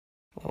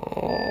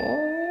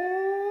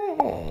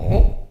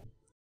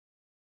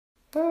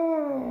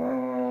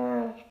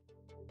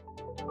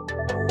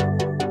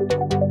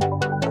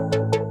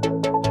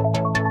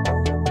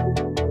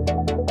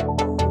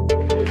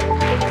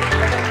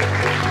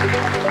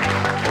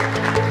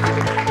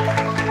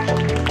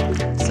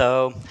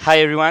Hi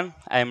everyone,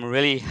 I'm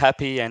really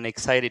happy and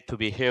excited to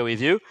be here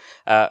with you.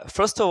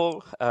 First of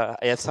all,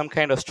 I have some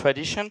kind of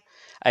tradition.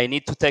 I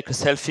need to take a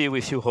selfie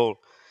with you all.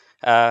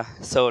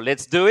 So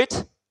let's do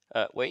it.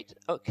 Wait,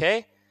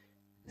 okay.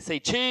 Say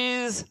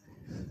cheese.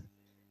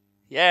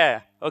 Yeah,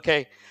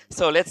 okay.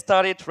 So let's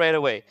start it right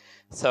away.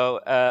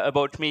 So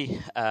about me,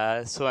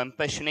 so I'm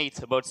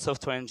passionate about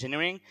software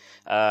engineering.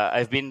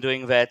 I've been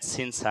doing that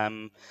since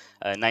I'm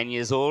 9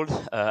 years old.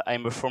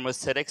 I'm a former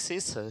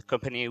Sedexis, a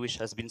company which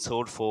has been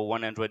sold for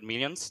 100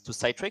 millions to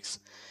Citrix.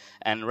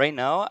 And right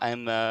now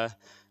I'm,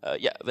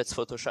 yeah, that's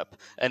Photoshop.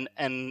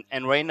 And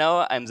right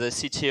now I'm the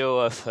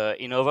CTO of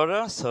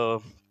Inversion.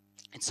 So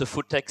it's a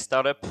food tech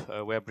startup.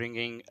 We're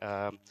bringing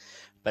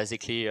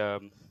basically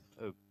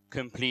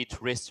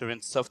complete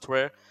restaurant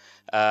software.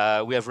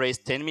 We have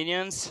raised 10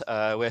 millions.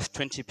 We have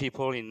 20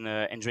 people in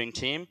engineering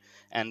team.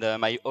 And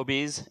my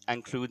hobbies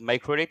include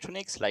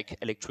microelectronics, like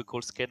electrical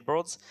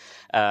skateboards,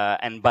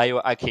 and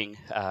biohacking.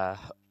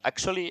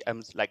 Actually,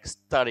 I'm like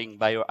studying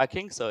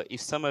biohacking. So if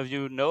some of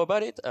you know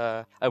about it,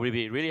 I will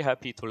be really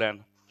happy to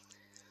learn.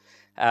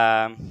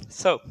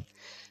 So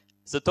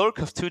the talk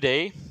of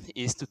today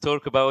is to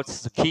talk about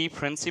the key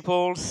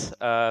principles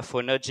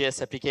for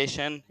Node.js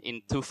application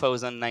in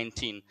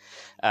 2019.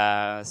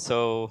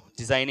 So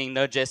designing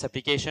Node.js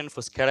application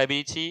for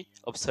scalability,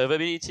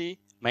 observability,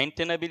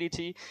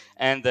 maintainability,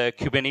 and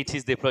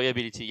Kubernetes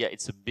deployability. Yeah,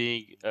 it's a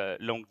big,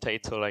 long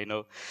title, I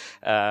know.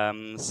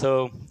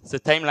 So the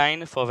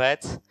timeline for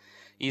that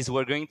is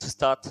we're going to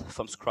start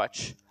from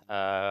scratch.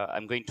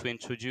 I'm going to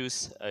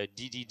introduce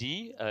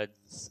DDD.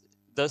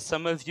 Does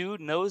some of you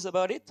knows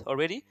about it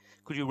already?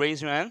 Could you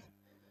raise your hand?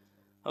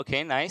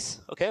 Okay, nice.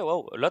 Okay,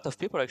 well, a lot of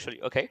people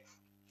actually. Okay.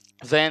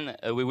 Then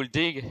we will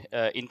dig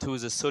into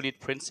the solid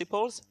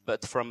principles,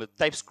 but from a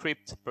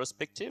TypeScript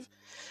perspective,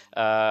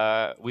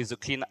 with a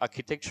clean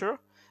architecture.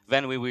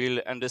 Then we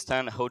will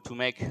understand how to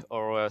make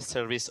our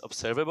service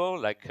observable,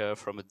 like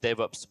from a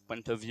DevOps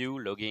point of view,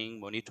 logging,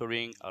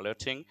 monitoring,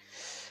 alerting.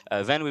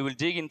 Then we will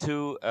dig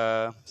into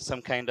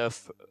some kind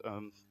of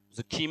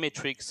the key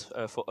metrics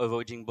for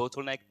avoiding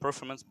bottleneck,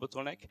 performance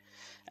bottleneck.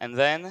 And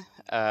then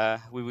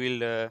we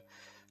will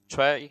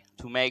try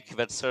to make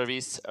that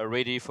service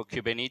ready for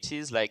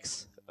Kubernetes, like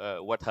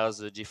what are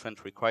the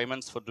different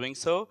requirements for doing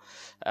so,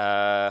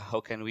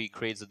 how can we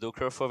create the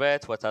Docker for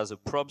that, what are the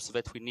props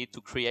that we need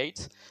to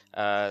create.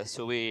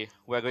 So we're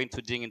going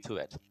to dig into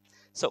that.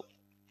 So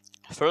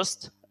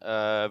first,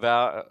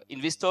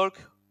 in this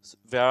talk,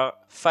 there are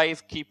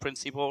 5 key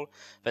principles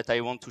that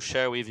I want to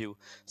share with you.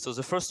 So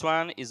the first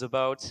one is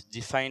about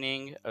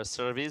defining a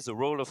service, the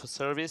role of a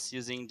service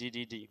using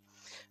DDD.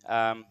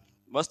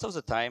 Most of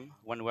the time,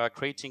 when we are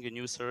creating a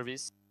new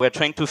service, we're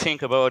trying to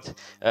think about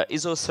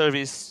is our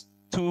service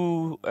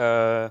too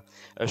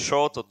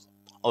short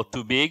or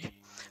too big?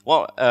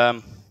 Well,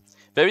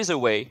 there is a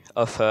way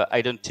of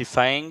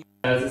identifying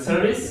the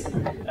service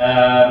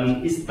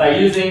is by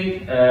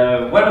using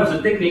one of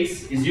the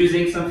techniques is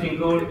using something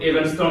called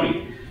event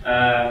storming.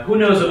 Who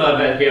knows about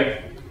that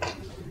here?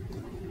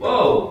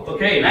 Whoa,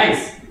 okay,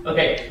 nice.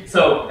 Okay,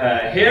 so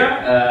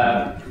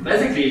here,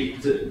 basically,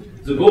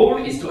 the goal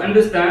is to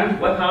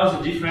understand what are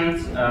the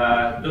different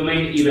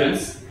domain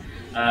events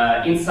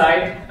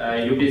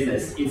inside your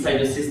business, inside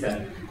the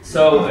system.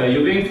 So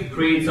you're going to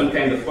create some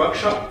kind of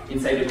workshop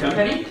inside the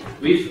company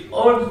with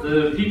all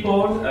the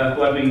people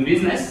who are doing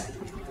business.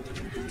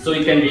 So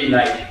it can be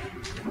like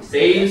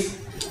sales,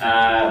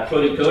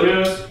 product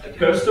owners,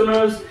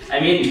 customers. I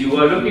mean, you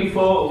are looking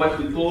for what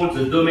we call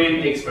the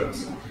domain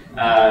experts.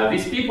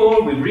 These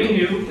people will bring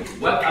you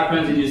what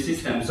happens in your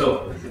system.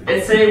 So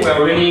let's say we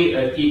are running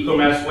an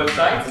e-commerce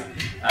website.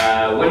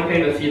 One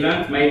kind of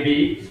event might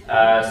be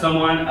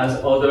someone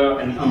has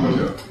ordered an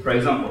hamburger, for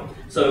example.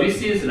 So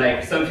this is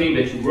like something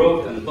that you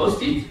wrote on a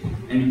post-it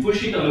and you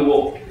push it on the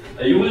wall.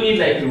 You will need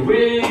like a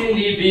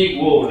really big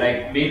wall,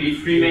 like maybe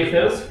 3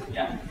 meters.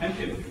 Yeah, thank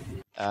you.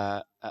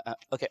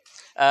 Okay.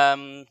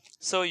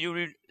 So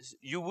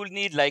you will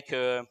need like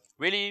a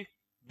really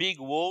big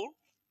wall,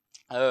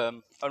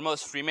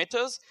 almost 3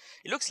 meters.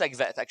 It looks like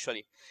that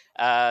actually.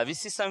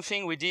 This is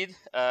something we did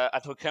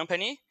at our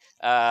company.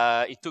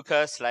 It took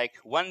us like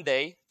 1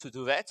 day to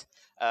do that.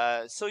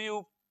 So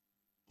you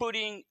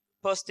putting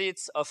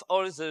post-its of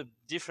all the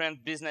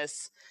different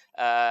business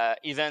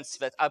events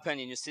that happen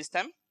in your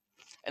system,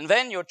 and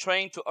then you're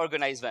trying to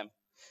organize them.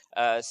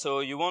 So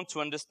you want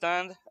to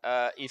understand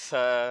if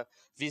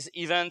these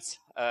events,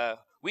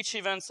 which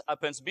events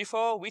happens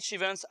before, which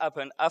events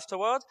happen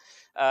afterward.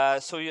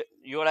 So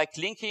you're like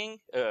linking,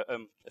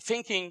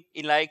 thinking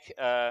in like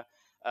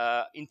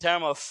in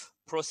terms of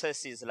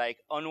processes,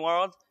 like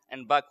onward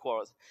and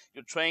backward.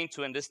 You're trying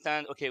to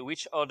understand, okay,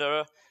 which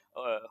order,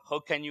 how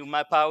can you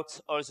map out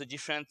all the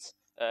different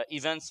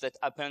events that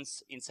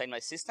happens inside my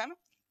system.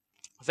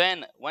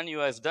 Then when you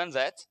have done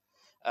that,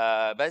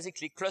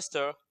 basically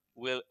cluster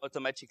will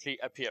automatically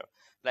appear.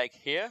 Like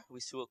here, we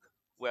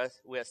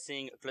are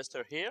seeing a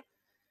cluster here.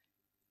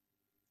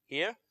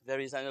 Here, there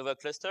is another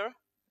cluster.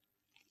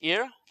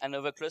 Here,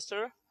 another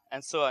cluster,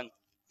 and so on.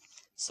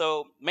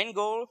 So main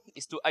goal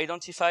is to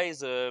identify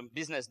the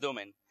business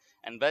domain.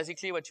 And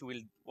basically what you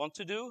will want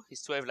to do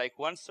is to have like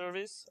one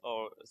service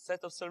or a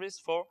set of service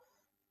for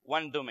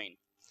one domain.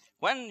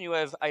 When you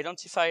have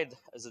identified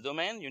the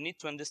domain, you need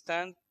to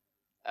understand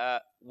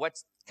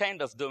what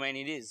kind of domain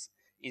it is.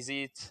 Is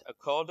it a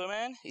core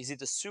domain? Is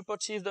it a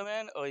supportive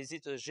domain? Or is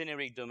it a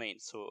generic domain?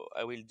 So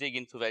I will dig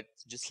into that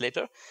just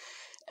later.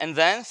 And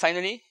then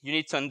finally, you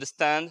need to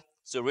understand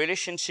the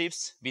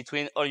relationships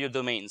between all your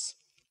domains.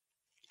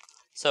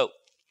 So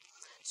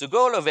the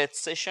goal of that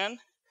session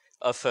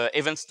of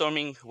event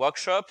storming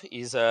workshop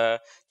is to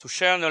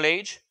share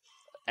knowledge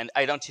and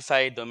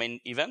identify domain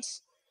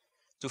events,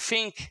 to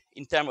think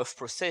in terms of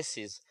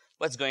processes,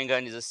 what's going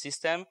on in the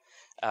system,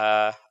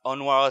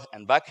 onward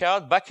and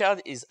backward.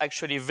 Backward is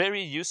actually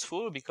very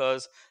useful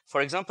because, for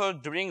example,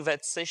 during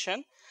that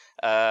session,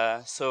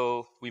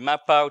 so we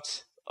map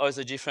out all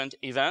the different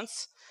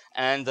events,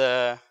 and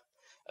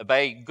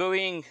by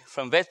going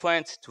from that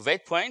point to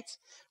that point,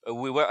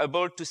 we were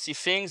able to see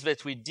things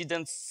that we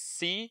didn't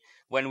see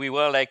when we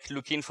were like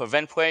looking from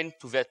that point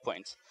to that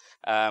point.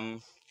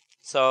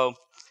 So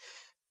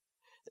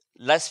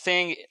last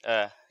thing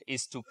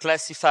is to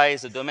classify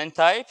the domain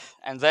type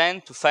and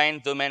then to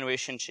find domain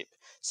relationship.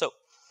 So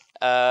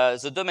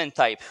the domain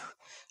type,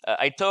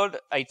 I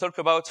talk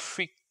about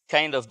three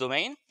kind of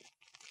domain.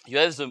 You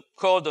have the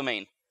core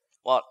domain.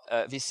 Well,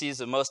 this is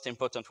the most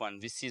important one.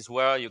 This is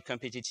where your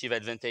competitive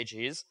advantage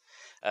is.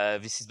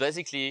 This is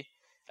basically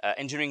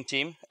engineering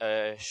team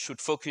should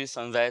focus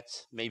on that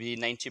maybe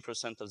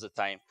 90% of the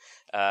time.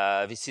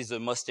 This is the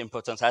most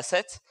important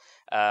asset.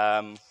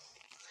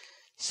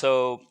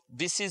 So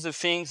this is the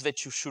things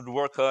that you should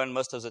work on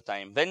most of the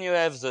time. Then you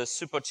have the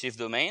supportive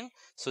domain.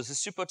 So the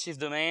supportive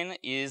domain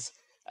is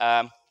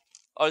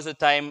all the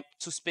time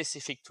too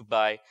specific to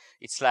buy.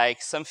 It's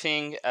like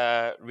something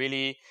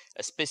really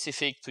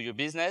specific to your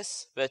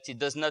business, but it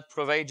does not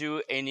provide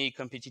you any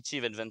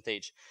competitive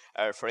advantage.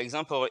 For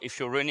example, if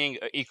you're running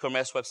an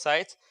e-commerce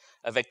website,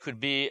 that could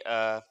be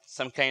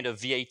some kind of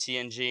VAT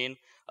engine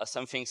or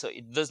something. So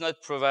it does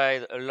not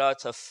provide a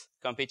lot of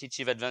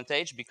competitive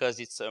advantage because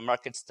it's a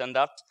market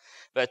standard,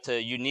 but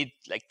you need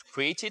like to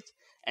create it.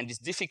 And it's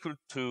difficult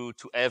to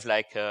have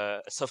like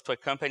a software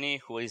company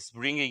who is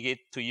bringing it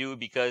to you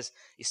because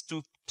it's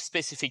too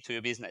specific to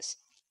your business.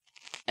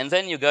 And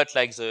then you got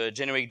like the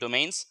generic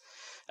domains.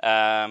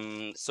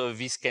 So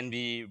this can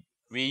be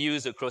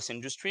reused across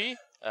industry.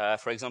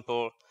 For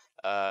example,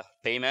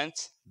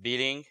 payment,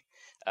 billing,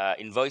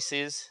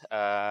 invoices.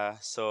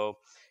 So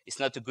it's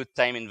not a good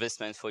time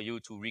investment for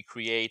you to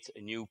recreate a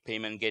new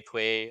payment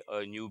gateway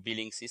or a new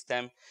billing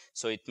system.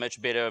 So it's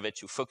much better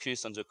that you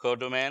focus on the core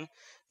domain,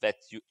 that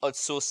you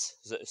outsource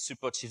the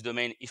supportive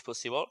domain if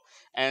possible,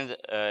 and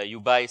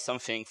you buy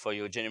something for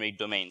your generic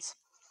domains.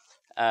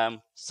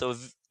 So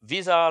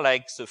these are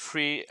like the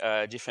three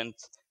different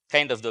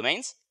kind of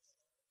domains.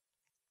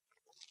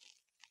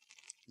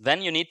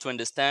 Then you need to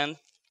understand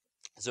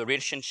the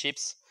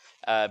relationships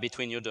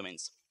between your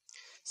domains.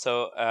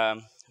 So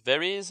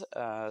there is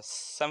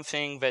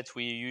something that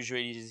we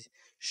usually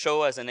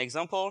show as an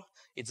example.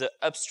 It's the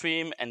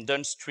upstream and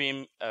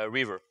downstream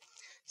river.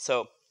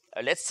 So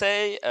let's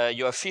say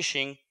you are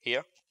fishing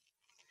here.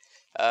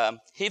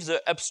 If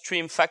the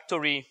upstream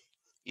factory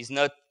is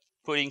not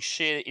putting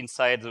shit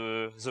inside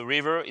the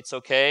river, it's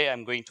okay.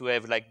 I'm going to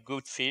have like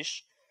good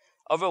fish.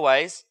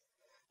 Otherwise,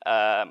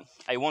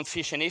 I won't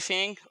fish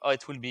anything, or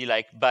it will be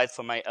like bad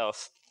for my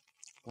health.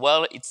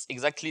 Well, it's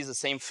exactly the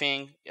same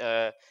thing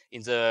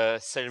in the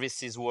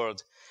services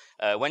world.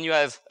 When you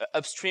have an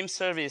upstream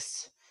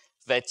service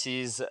that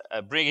is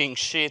bringing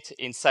shit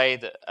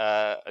inside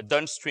a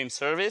downstream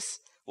service,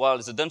 well,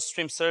 the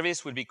downstream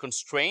service will be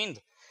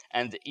constrained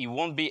and it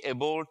won't be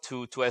able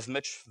to have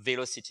much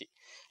velocity.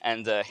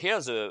 And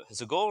here's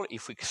the goal.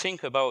 If we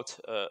think about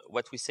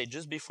what we said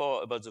just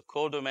before about the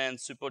core domain,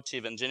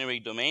 supportive, and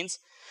generic domains,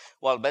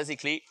 well,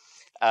 basically,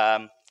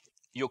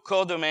 your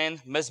core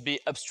domain must be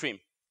upstream.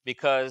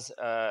 Because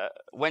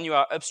when you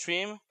are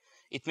upstream,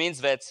 it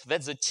means that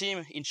that's the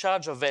team in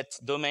charge of that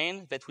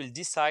domain that will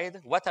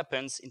decide what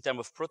happens in terms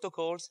of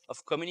protocols,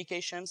 of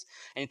communications,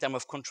 and in terms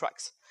of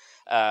contracts.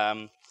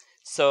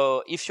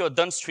 So if you're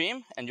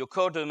downstream and your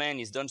core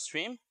domain is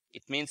downstream,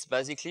 it means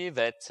basically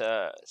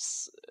that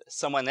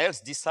someone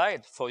else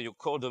decide for your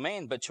core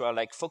domain, but you are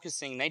like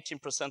focusing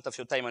 19% of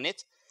your time on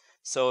it.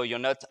 So you're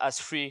not as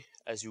free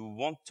as you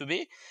want to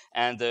be,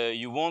 and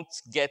you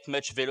won't get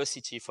much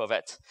velocity for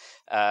that.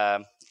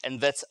 And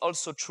that's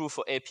also true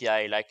for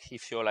API. Like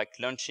if you're like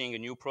launching a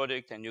new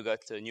product and you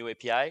got a new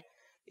API,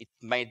 it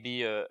might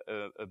be a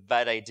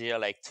bad idea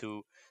like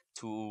to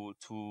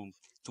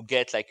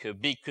get like a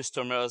big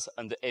customers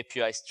on the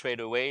API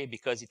straight away,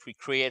 because it will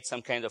create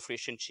some kind of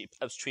relationship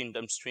upstream,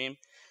 downstream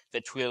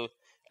that will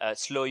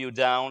slow you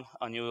down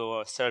on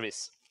your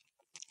service.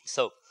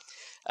 So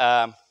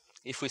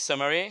if we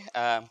summary,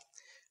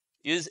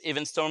 use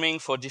event storming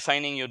for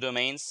defining your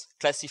domains,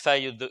 classify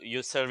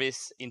your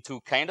service into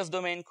kind of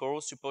domain,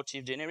 core,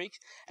 supportive, generic,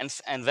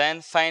 and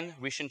then find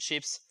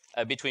relationships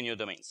between your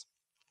domains.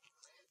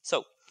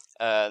 So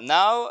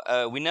Now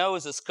we know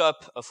the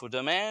scope of a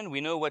domain,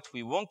 we know what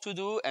we want to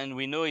do, and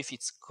we know if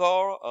it's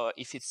core or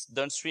if it's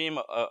downstream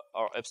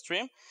or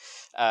upstream.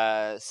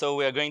 So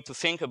we are going to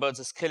think about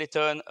the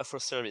skeleton of our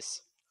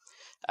service.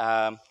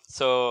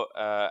 So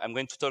I'm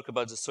going to talk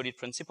about the solid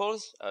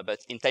principles, but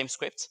in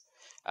Typescript.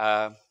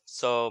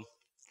 So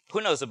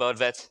who knows about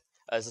that,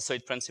 the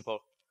solid principle?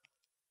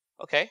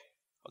 Okay,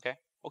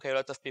 a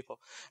lot of people.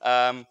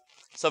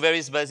 So there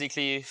is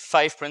basically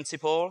 5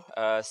 principles: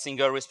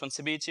 single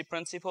responsibility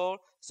principle,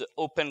 the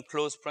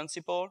open-close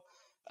principle,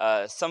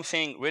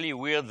 something really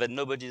weird that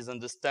nobody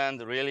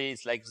understands really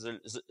is like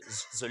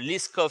the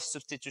least cost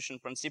substitution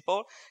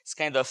principle. It's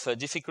kind of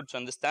difficult to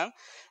understand.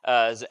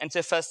 The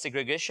interface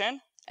segregation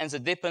and the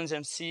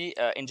dependency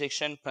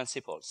injection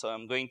principle. So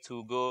I'm going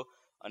to go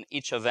on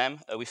each of them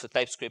with a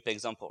TypeScript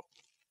example.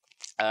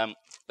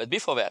 But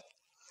before that,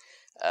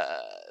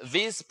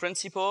 this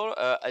principle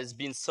has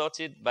been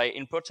sorted by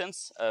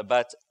importance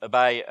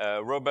by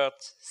Robert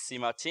C.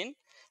 Martin,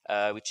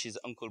 which is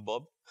Uncle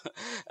Bob.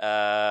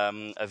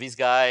 This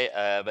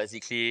guy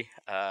basically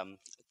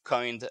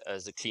coined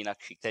the clean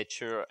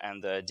architecture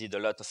and did a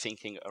lot of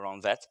thinking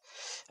around that.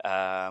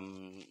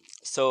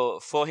 So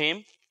for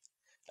him,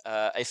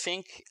 I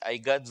think I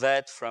got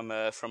that from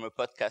a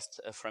podcast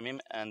from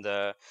him, and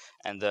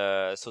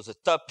so the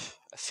top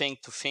thing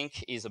to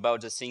think is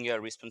about the single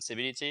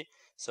responsibility.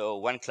 So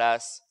one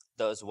class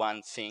does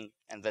one thing,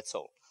 and that's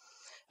all.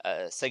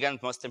 Second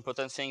most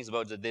important thing is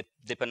about the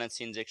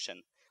dependency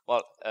injection.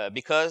 Well,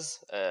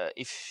 because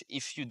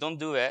if you don't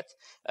do that,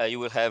 you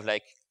will have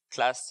like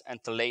class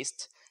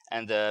interlaced,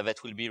 and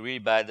that will be really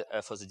bad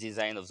for the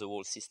design of the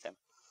whole system.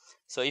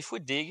 So if we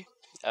dig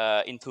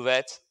into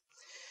that,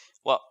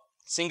 well,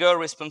 single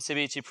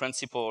responsibility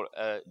principle,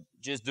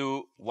 just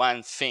do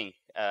one thing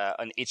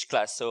on each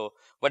class. So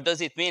what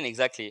does it mean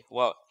exactly?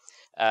 Well,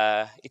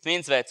 it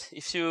means that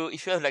if you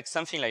have like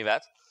something like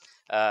that,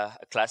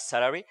 a class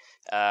salary,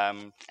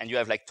 and you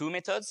have like 2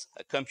 methods,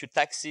 compute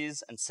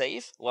taxes and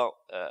save. Well,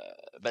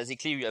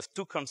 basically you have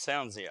 2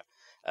 concerns here.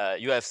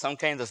 You have some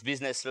kind of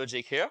business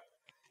logic here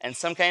and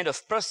some kind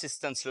of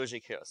persistence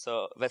logic here.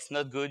 So that's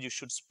not good. You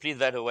should split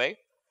that away.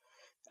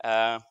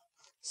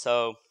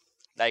 So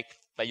like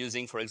by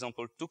using, for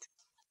example,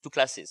 two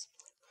classes.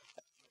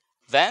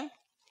 Then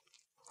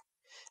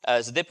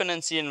the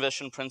dependency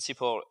inversion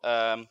principle.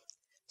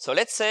 So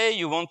let's say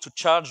you want to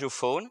charge your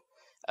phone.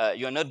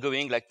 You're not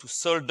going like to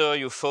solder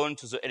your phone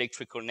to the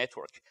electrical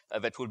network.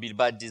 That will be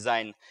bad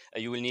design.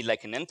 You will need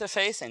like an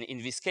interface, and in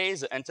this case,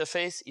 the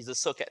interface is a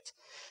socket.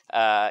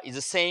 It's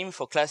the same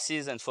for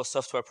classes and for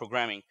software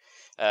programming.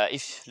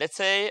 If let's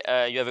say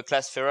you have a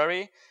class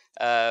Ferrari,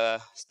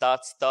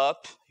 start,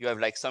 stop, you have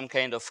like some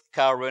kind of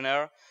car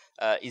runner.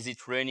 Is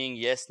it running?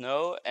 Yes,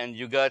 no. And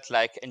you got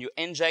like, and you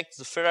inject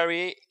the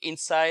Ferrari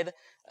inside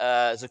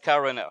the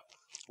car runner.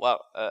 Well,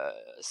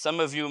 some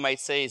of you might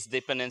say it's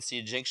dependency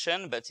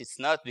injection, but it's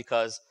not,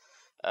 because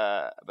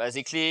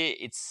basically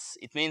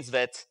it means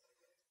that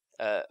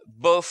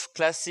both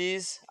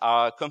classes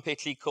are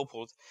completely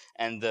coupled,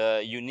 and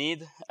you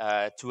need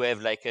to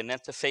have like an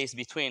interface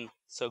between.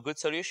 So a good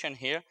solution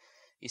here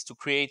is to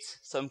create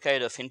some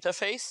kind of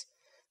interface.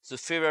 The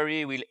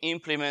Ferrari will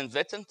implement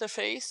that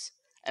interface,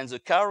 and the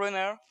car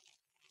runner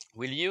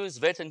will use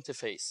that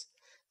interface.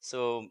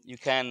 So you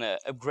can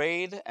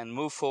upgrade and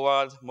move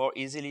forward more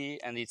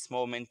easily, and it's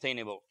more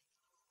maintainable.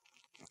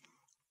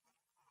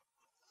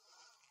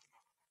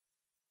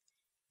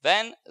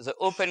 Then the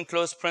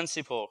open-close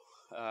principle.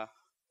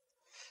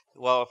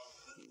 Well,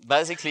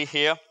 basically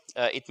here,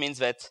 it means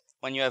that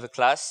when you have a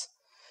class,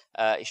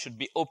 it should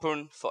be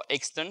open for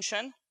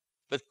extension,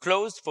 but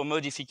closed for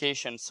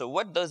modification. So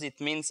what does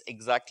it mean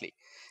exactly?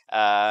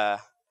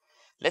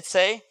 Let's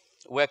say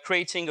we're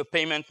creating a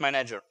payment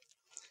manager.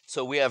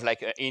 So we have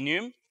like an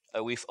enum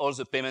with all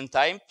the payment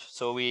type.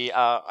 So we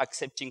are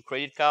accepting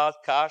credit card,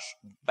 cash,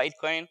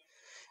 Bitcoin,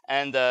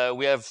 and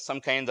we have some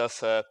kind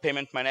of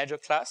payment manager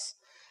class.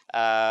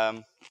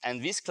 And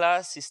this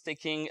class is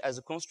taking as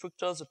a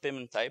constructor the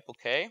payment type,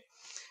 okay?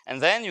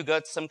 And then you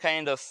got some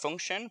kind of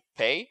function,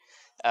 pay,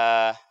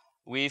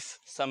 with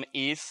some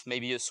if,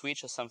 maybe a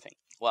switch or something.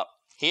 Well,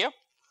 here,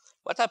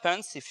 what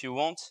happens if you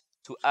want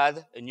to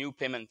add a new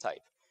payment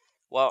type?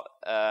 Well,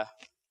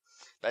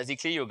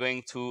 basically, you're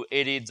going to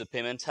edit the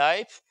payment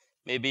type,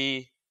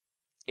 maybe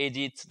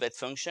edit that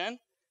function,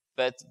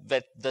 but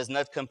that does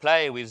not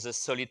comply with the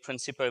solid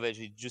principle that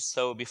we just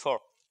saw before.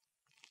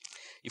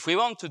 If we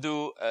want to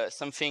do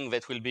something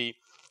that will be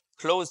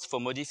closed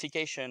for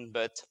modification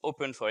but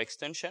open for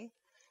extension,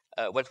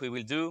 what we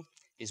will do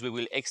is we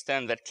will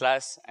extend that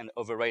class and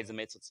override the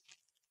methods.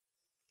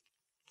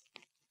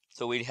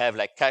 So we'll have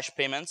like cash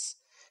payments,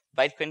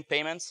 Bitcoin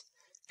payments,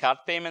 card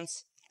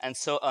payments, and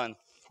so on.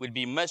 Will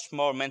be much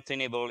more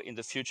maintainable in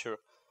the future.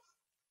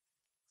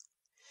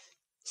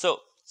 So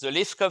the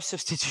least scope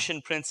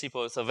substitution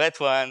principle. So that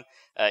one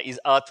is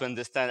hard to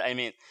understand. I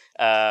mean,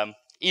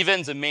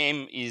 even the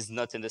meme is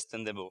not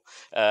understandable.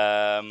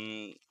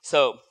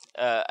 So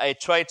I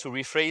try to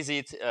rephrase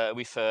it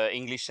with an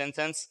English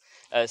sentence.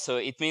 So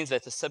it means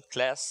that a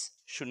subclass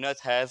should not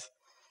have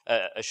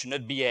should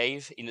not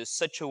behave in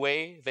such a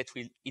way that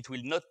it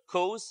will not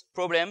cause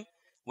problem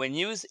when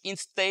used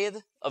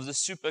instead of the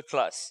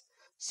superclass.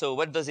 So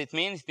what does it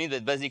mean? It means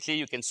that basically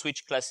you can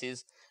switch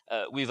classes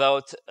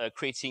without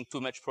creating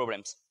too much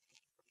problems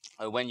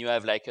when you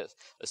have like a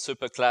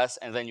superclass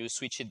and then you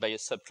switch it by a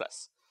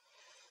subclass.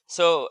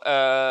 So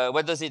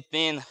what does it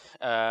mean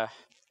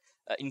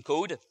in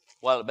code?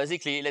 Well,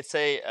 basically, let's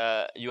say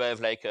you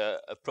have like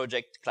a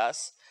project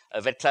class.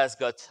 That class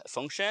got a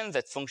function.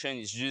 That function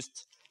is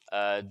just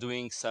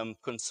doing some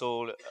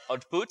console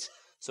output.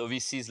 So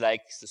this is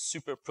like the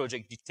super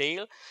project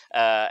detail.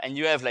 And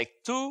you have like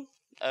two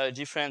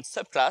different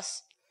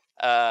subclass.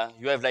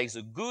 You have like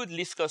the good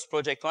lift cost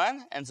project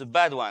one and the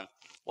bad one.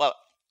 Well,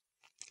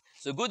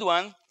 the good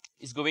one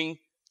is going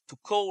to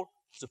call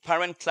the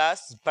parent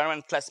class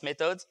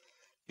method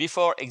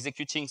before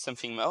executing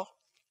something more.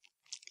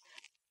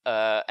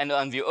 And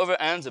on the other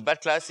hand, the bad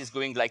class is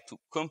going like to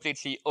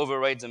completely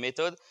override the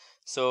method.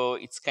 So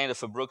it's kind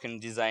of a broken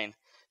design.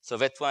 So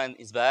that one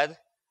is bad,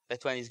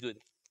 that one is good.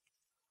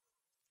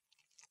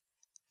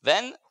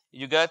 Then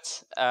you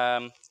got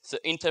the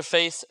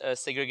interface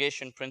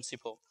segregation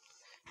principle.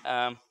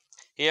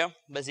 Here,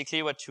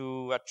 basically what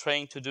you are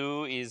trying to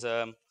do is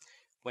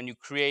when you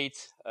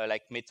create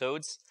like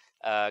methods,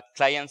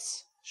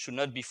 clients should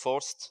not be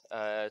forced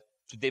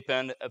to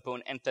depend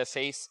upon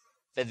interface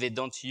that they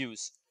don't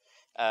use.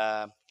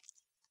 So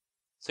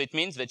it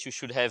means that you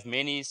should have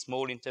many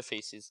small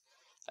interfaces.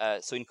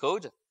 So in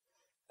code,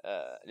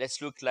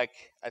 let's look like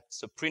at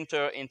the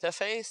printer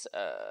interface.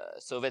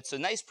 So that's a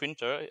nice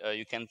printer.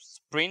 You can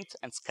print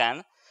and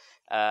scan.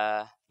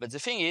 But the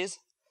thing is,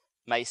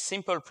 my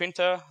simple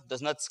printer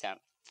does not scan.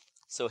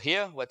 So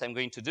here, what I'm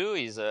going to do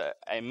is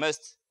I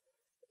must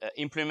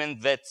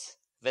implement that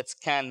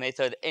scan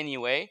method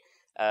anyway.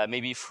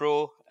 Maybe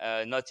throw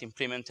not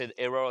implemented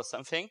error or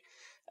something.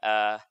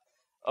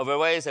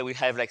 Otherwise, I will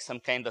have like some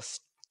kind of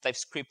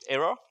Typescript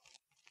error.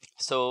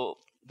 So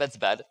that's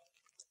bad.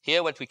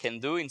 Here, what we can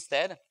do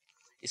instead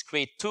is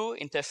create two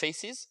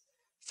interfaces.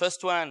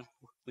 First one,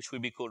 which will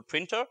be called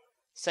printer.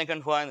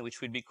 Second one,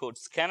 which will be called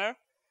scanner.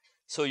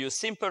 So your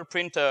simple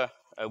printer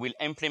will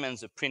implement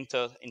the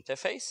printer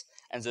interface,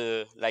 and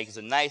the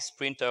nice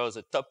printer,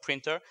 the top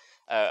printer,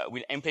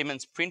 will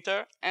implement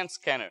printer and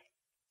scanner.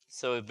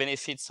 So it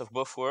benefits of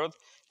both worlds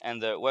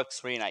and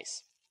works really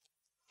nice.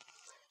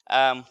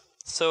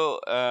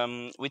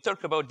 We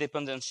talk about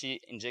dependency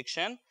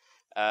injection.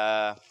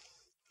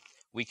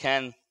 We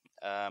can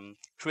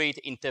create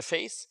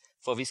interface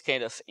for this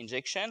kind of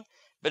injection,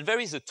 but there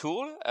is a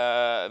tool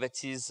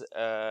that is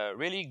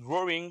really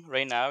growing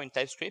right now in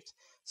TypeScript.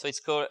 So it's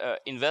called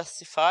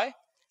Inversify.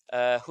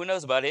 Who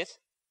knows about it?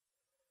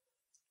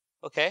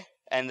 Okay,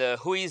 and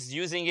who is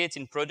using it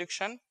in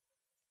production?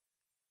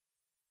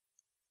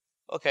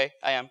 Okay,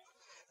 I am.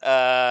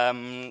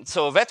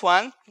 So that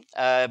one,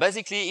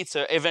 basically, it's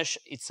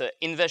an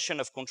inversion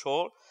of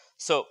control.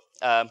 So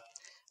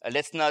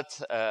let's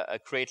not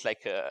create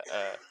like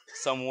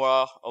some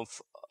war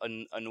of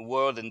on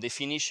word and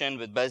definition,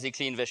 but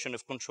basically, inversion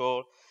of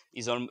control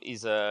is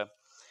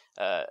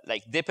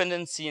like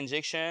dependency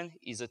injection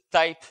is a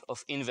type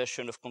of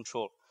inversion of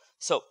control.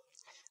 So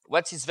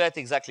what is that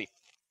exactly?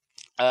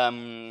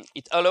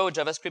 It allows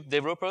JavaScript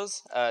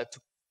developers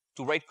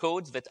to write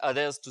code that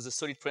adheres to the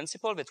solid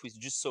principle that we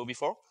just saw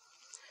before.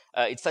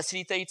 It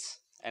facilitates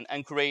and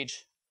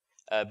encourages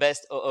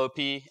best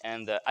OOP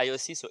and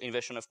IOC, so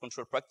inversion of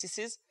control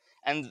practices,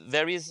 and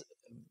there is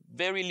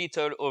very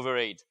little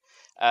overhead.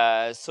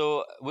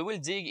 So we will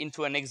dig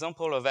into an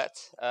example of that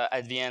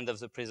at the end of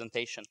the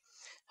presentation.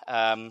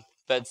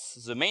 But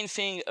the main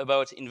thing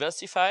about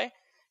Inversify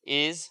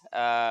is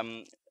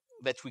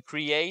that we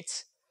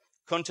create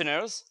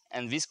containers,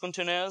 and these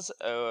containers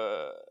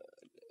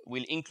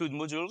will include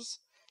modules,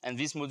 and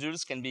these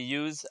modules can be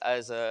used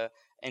as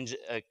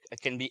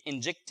can be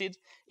injected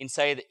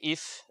inside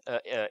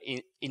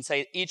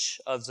inside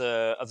each of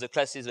the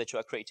classes that you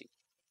are creating.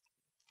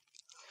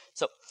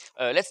 So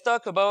let's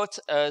talk about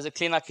the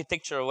clean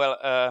architecture.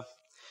 Well,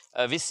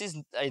 this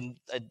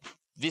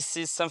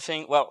is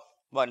something. Well,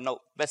 no,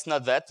 that's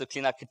not that. The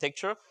clean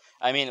architecture.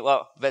 I mean,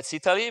 well, that's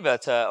Italy,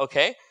 but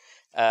okay.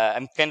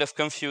 I'm kind of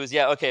confused.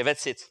 Yeah, okay,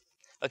 that's it.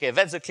 Okay,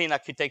 that's the clean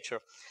architecture.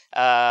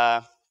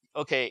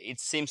 Okay, it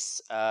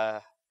seems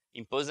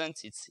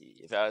imposant.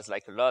 There's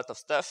like a lot of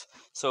stuff.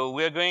 So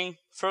we're going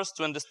first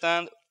to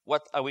understand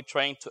what are we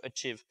trying to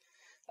achieve.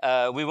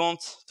 We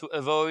want to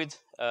avoid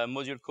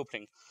module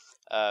coupling.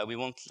 We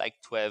want like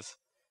to have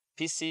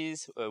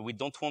pieces. We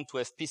don't want to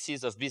have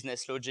pieces of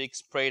business logic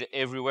spread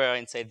everywhere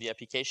inside the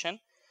application.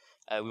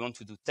 We want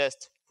to do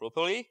tests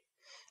properly.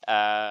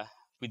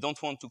 We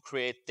don't want to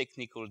create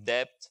technical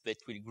debt that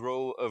will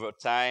grow over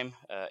time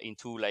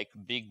into like a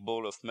big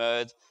ball of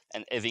mud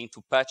and having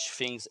to patch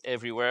things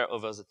everywhere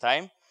over the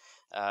time.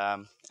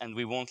 And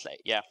we want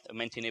like, a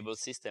maintainable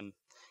system.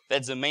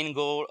 That's the main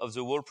goal of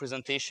the whole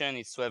presentation,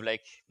 is to have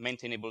like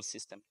maintainable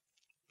system.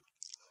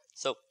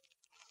 So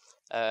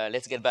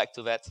let's get back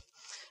to that.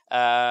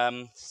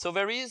 So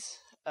there is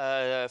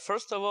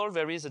First of all,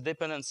 there is a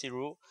dependency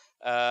rule.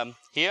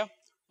 Here,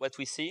 what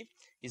we see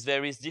is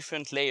there is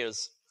different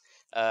layers.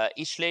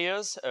 Each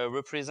layers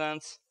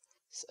represents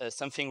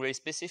something very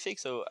specific,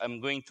 so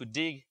I'm going to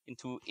dig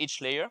into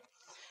each layer.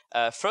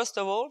 First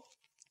of all,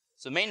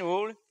 the main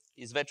rule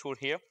is that rule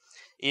here,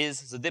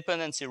 is the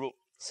dependency rule.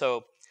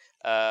 So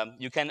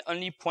you can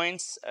only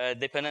point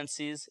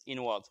dependencies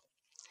inward.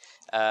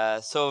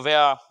 So there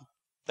are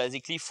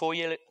basically four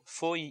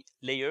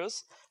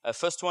layers.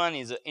 First one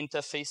is the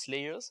interface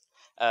layers.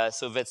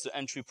 So that's the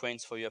entry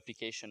points for your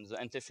application. The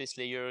interface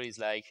layer is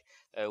like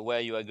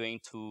where you are going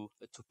to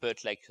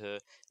put like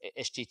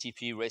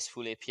HTTP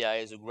RESTful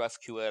API, the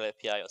GraphQL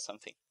API or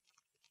something.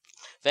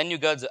 Then you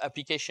got the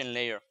application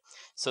layer.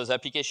 So the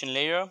application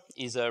layer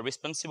is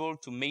responsible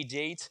to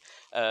mediate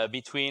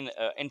between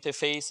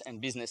interface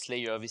and business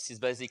layer. This is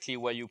basically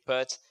where you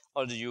put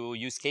all your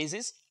use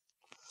cases.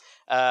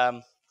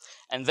 And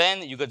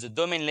then you got the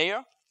domain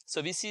layer.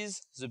 So this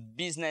is the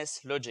business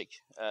logic.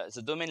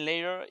 The domain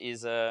layer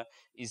is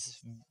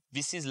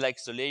this is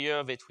like the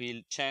layer that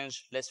will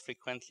change less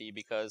frequently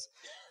because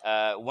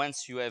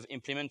once you have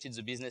implemented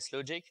the business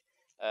logic,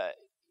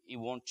 it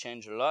won't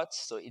change a lot.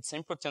 So it's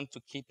important to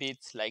keep it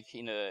like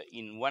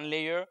in one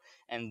layer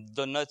and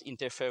do not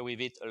interfere with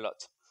it a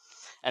lot.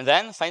 And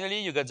then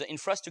finally, you got the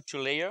infrastructure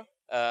layer.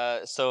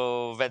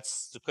 So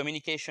that's the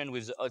communication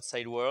with the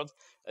outside world,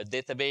 a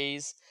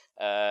database,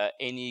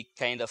 any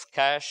kind of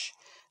cache.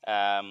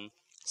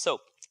 So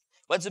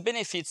what's the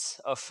benefits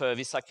of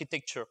this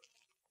architecture?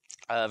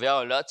 There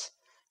are a lot,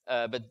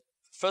 but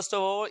first of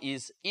all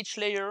is each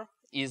layer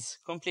is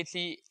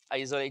completely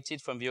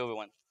isolated from the other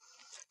one.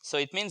 So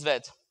it means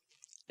that,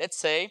 let's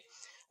say,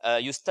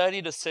 you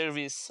started a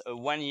service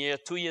 1 year,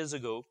 2 years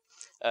ago.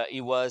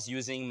 It was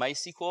using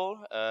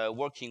MySQL,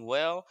 working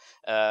well,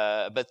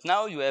 but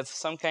now you have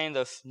some kind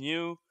of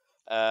new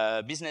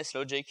business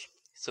logic.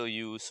 So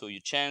you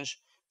change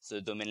the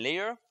domain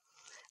layer.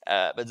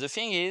 But the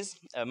thing is,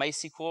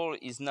 MySQL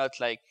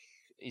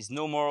is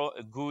no more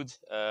a good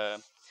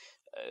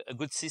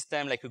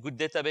system, like a good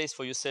database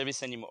for your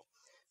service anymore.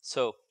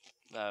 So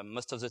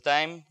most of the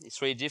time,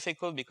 it's really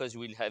difficult because you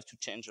will have to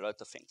change a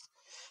lot of things.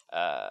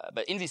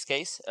 But in this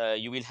case,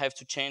 you will have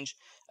to change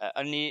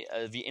only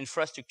the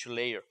infrastructure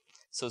layer.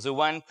 So the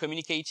one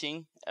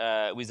communicating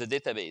with the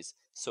database.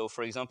 So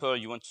for example,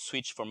 you want to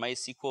switch from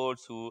MySQL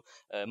to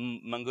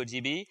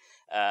MongoDB.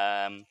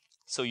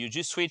 So you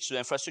just switch the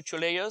infrastructure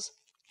layers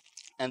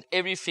and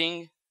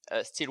everything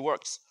still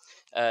works.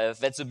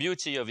 That's the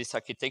beauty of this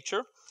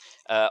architecture.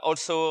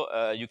 Also,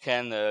 you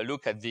can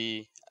look at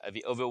the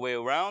other way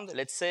around.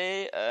 Let's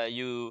say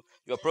you're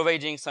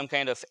providing some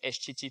kind of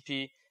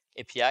HTTP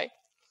API,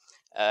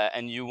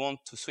 and you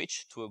want to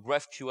switch to a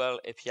GraphQL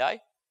API.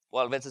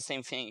 Well, that's the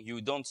same thing.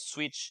 You don't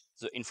switch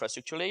the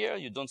infrastructure layer.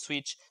 You don't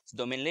switch the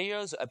domain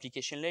layer, the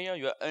application layer.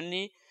 You are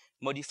only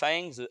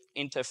modifying the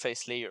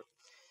interface layer.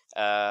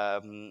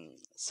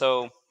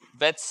 So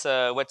that's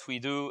what we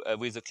do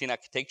with the clean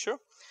architecture.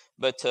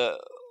 But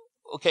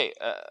okay,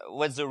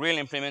 what the real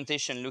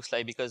implementation looks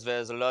like, because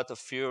there's a lot of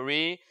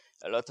theory,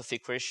 a lot of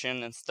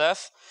equation and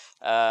stuff.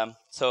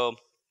 So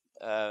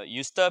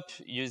you stop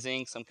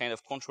using some kind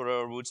of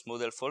controller roots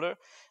model folder.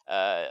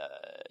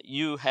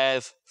 You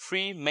have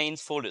 3 main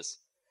folders.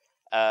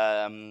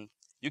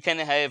 You can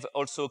have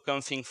also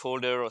config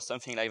folder or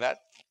something like that.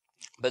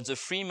 But the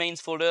 3 main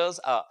folders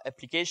are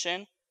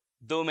application,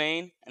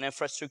 domain, and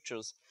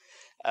infrastructures.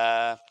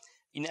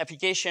 In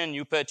application,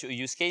 you put your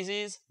use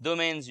cases.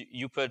 Domains,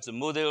 you put the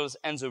models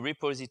and the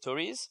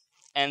repositories.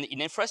 And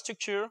in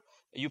infrastructure,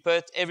 you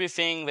put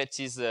everything that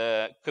is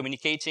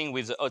communicating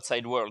with the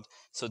outside world.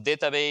 So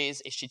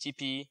database,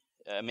 HTTP,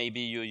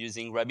 maybe you're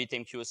using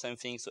RabbitMQ or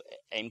something, so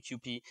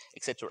MQP,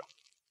 etc.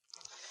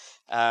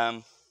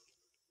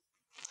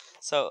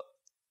 So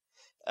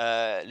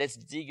let's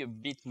dig a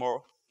bit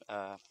more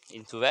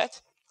into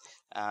that.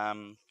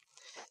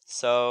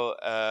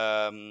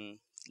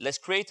 Let's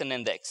create an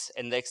index,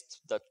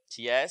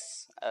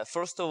 index.ts.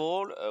 First of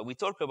all, we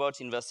talk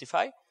about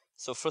Inversify.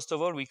 So first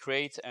of all, we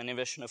create an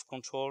inversion of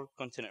control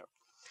container.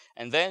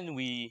 And then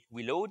we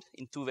load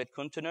into that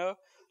container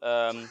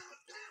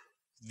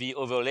the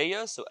other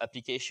layers, so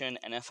application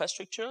and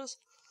infrastructures.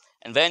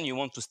 And then you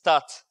want to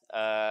start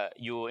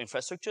your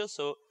infrastructure.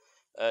 So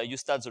you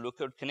start the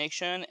local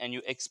connection and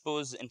you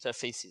expose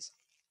interfaces.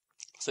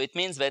 So it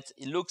means that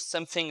it looks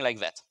something like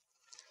that.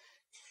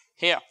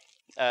 Here,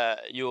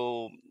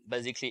 you're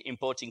basically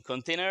importing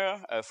container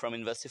from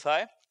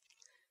Inversify.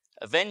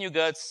 Then you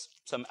got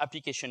some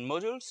application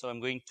modules. So I'm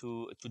going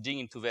to dig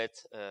into that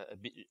a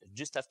bit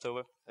just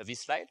after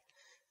this slide.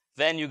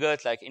 Then you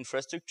got like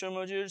infrastructure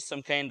modules,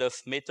 some kind of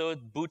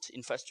method, boot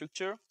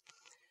infrastructure.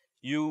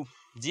 You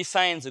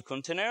define the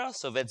container,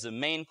 so that's the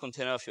main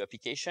container of your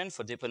application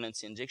for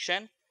dependency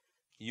injection.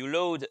 You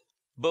load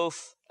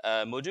both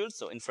modules,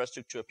 so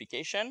infrastructure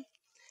application,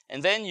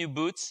 and then you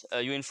boot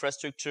your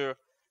infrastructure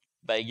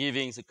by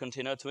giving the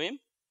container to him.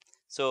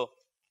 So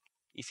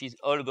if it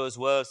all goes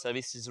well,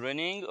 service is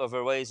running,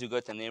 otherwise you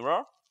got an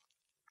error.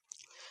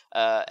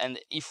 And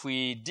if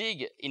we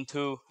dig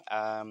into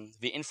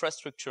the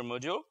infrastructure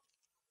module,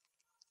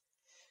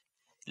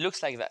 it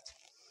looks like that.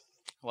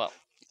 Well,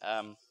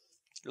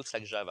 looks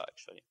like Java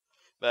actually.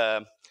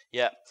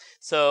 Yeah,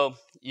 so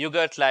you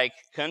got like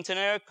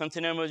container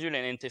module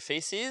and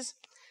interfaces.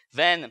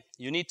 Then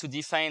you need to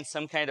define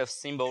some kind of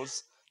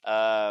symbols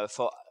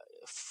for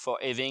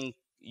having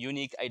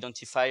unique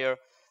identifier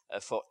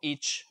for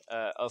each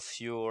of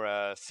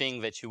your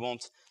thing that you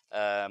want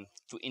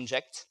to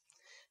inject.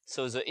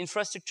 So the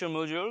infrastructure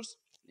modules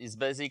is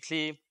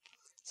basically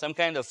some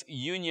kind of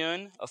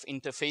union of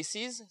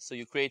interfaces. So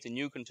you create a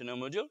new container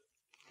module,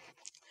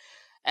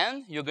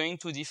 and you're going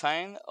to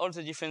define all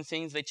the different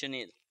things that you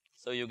need.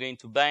 So you're going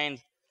to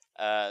bind.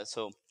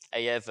 So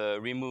I have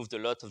removed a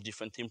lot of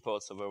different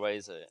imports,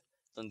 otherwise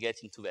don't get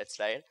into that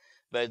slide.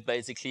 But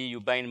basically, you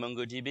bind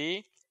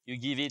MongoDB, you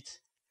give it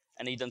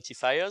an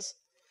identifiers,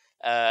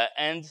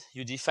 and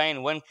you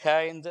define one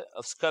kind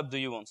of scope do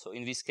you want. So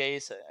in this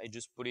case, I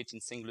just put it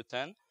in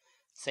singleton.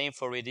 Same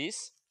for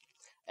Redis.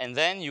 And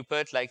then you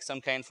put like some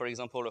kind, for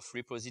example, of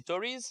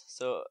repositories.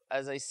 So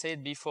as I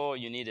said before,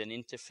 you need an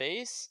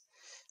interface.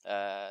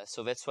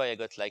 So that's why I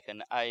got like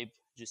an hype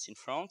just in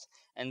front.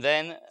 And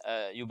then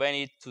you bind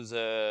it to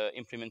the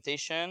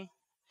implementation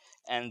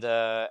and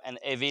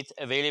have it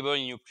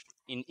available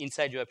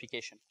inside your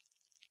application.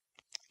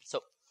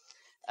 So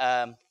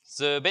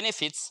the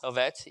benefits of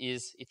that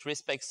is it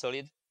respects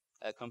solid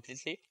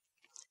completely.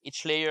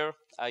 Each layer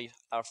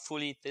are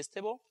fully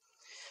testable.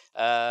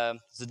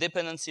 The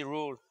dependency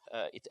rule,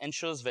 it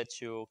ensures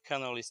that your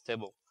kernel is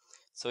stable.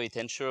 So it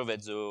ensures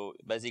that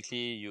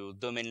basically your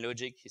domain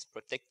logic is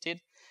protected,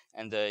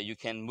 and you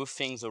can move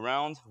things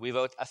around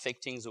without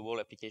affecting the whole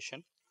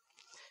application.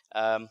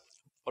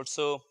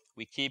 Also,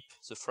 we keep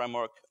the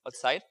framework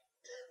outside.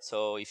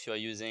 So if you're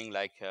using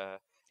like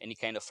any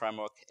kind of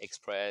framework,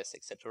 Express,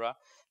 etc.,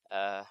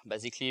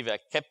 basically they're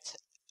kept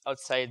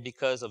outside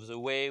because of the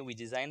way we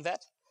design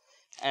that.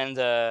 And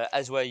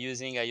as we're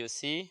using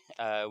IOC,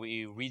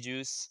 we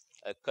reduce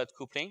code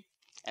coupling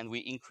and we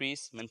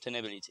increase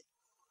maintainability.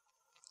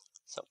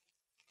 So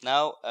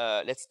now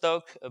let's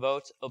talk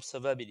about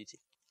observability.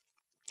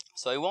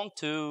 So I want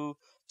to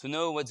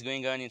know what's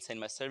going on inside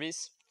my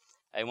service.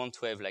 I want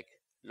to have like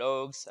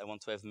logs. I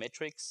want to have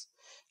metrics.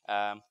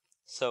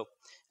 So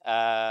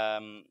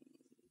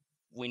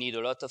we need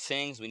a lot of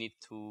things. We need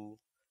to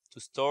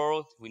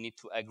store, we need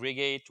to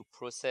aggregate, to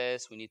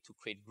process, we need to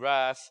create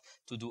graph,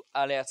 to do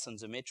alerts on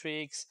the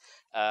metrics.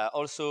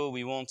 Also,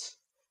 we want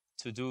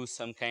to do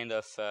some kind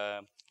of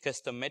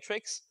custom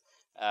metrics.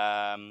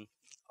 And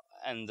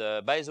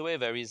by the way,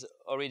 there is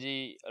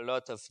already a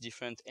lot of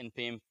different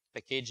NPM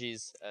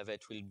packages that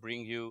will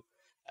bring you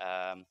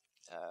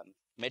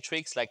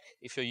metrics, like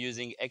if you're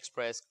using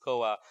Express,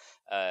 Koa,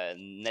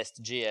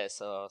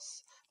 Nest.js,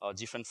 or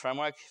different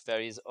framework,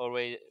 there is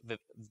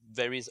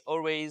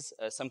always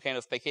some kind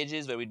of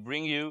packages that will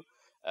bring you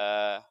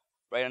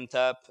right on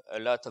top a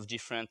lot of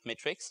different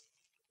metrics.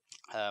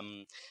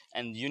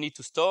 And you need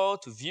to store,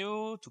 to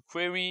view, to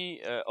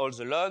query all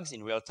the logs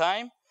in real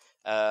time.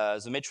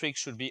 The metrics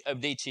should be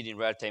updated in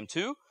real time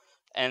too.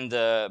 And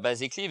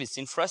basically, this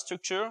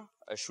infrastructure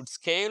should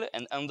scale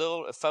and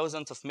handle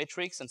 1,000 of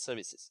metrics and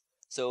services.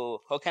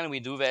 So how can we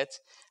do that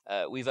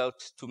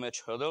without too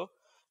much hurdle?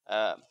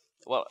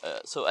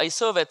 So I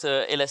saw that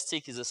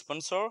Elastic is a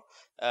sponsor,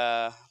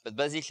 but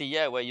basically,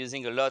 yeah, we're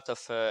using a lot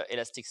of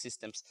Elastic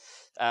systems.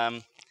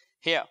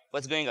 Here,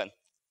 what's going on?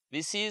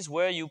 This is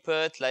where you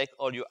put like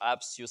all your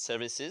apps, your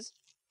services.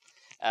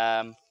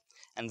 And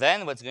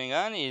then what's going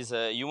on is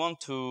you want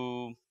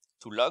to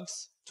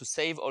logs, to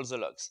save all the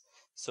logs.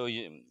 So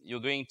you're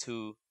going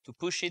to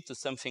push it to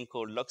something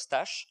called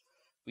Logstash,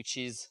 which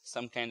is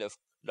some kind of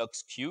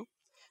logs queue.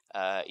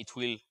 It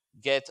will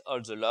get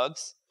all the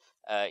logs.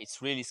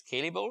 It's really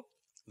scalable.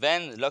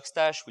 Then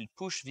Logstash will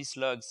push these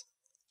logs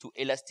to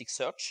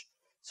Elasticsearch.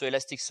 So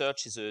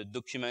Elasticsearch is a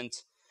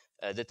document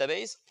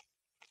database.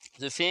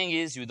 The thing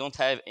is, you don't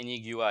have any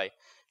GUI.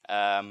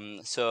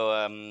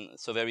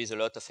 So there is a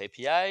lot of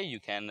API. You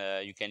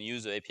can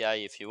use the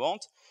API if you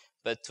want,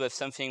 but to have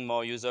something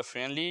more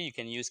user-friendly, you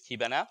can use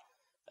Kibana,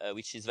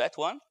 which is that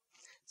one.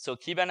 So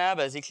Kibana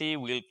basically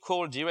will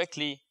call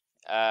directly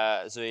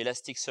the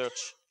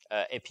Elasticsearch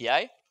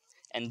API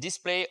and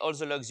display all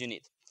the logs you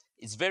need.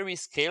 It's very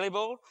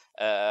scalable.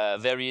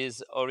 There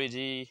is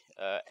already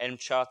Helm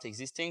chart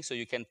existing, so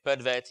you can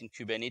put that in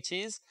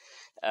Kubernetes.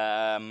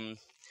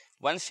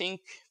 One thing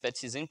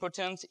that is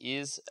important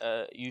is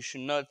you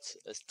should not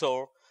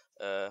store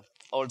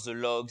all the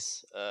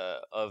logs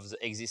of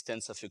the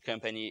existence of your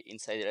company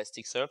inside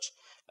Elasticsearch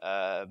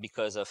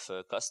because of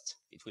cost.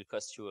 It will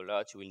cost you a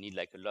lot. You will need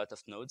like a lot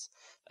of nodes.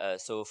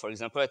 So for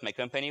example, at my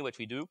company, what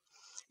we do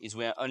is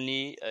we're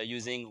only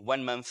using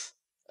 1 month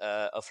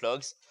of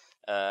logs,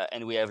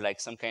 and we have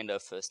like some kind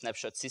of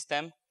snapshot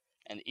system.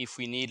 And if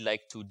we need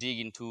like to dig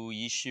into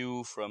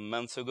issue from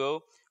months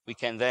ago, we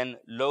can then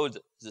load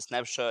the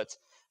snapshot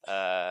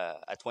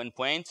at one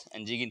point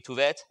and dig into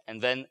that,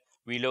 and then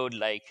reload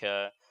like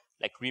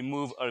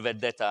remove all that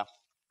data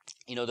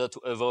in order to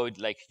avoid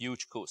like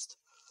huge cost.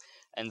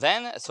 And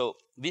then, so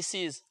this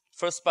is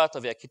first part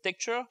of the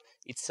architecture.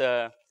 It's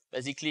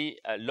basically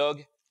a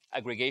log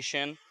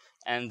aggregation,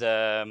 and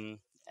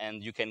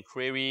you can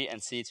query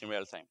and see it in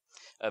real time.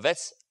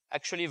 That's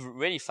actually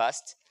really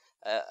fast.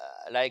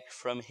 Like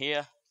from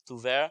here to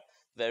there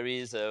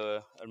is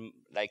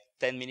like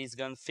 10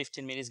 milliseconds,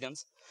 15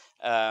 milliseconds.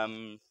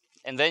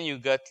 And then you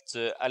got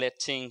the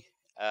alerting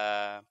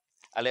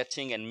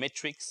and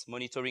metrics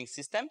monitoring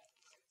system.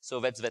 So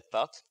that's that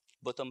part,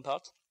 bottom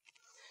part.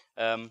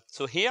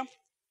 So here,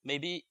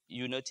 maybe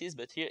you notice,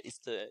 but here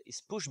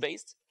it's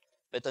push-based.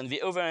 But on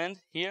the other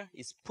end, here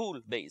is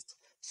pull-based.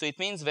 So it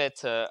means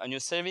that on your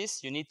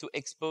service, you need to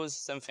expose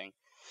something.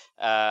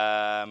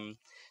 So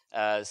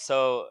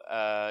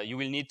you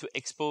will need to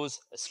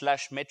expose a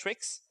slash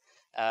metrics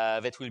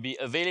that will be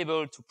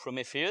available to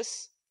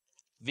Prometheus.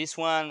 This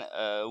one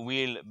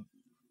will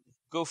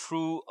go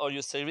through all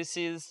your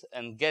services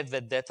and get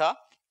that data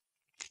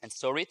and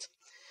store it.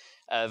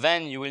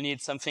 Then you will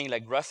need something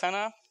like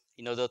Grafana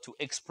in order to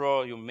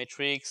explore your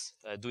metrics,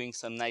 doing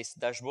some nice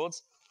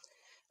dashboards.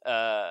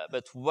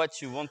 But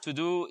what you want to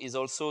do is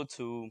also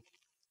to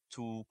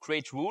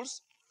create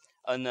rules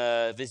on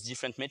these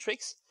different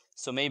metrics.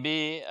 So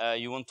maybe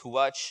you want to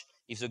watch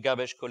if the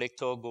garbage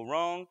collector go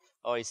wrong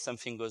or if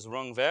something goes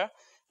wrong there.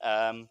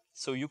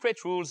 So you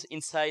create rules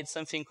inside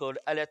something called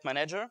Alert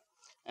Manager.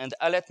 And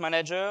Alert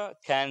Manager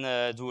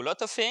can do a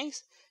lot of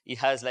things. It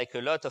has like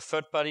a lot of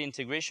third-party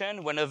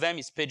integration. One of them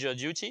is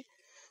PagerDuty.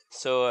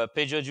 So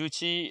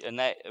PagerDuty,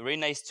 a very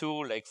nice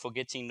tool like for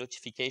getting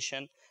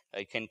notification.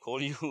 I can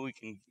call you, we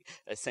can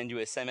send you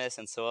SMS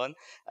and so on.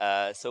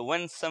 So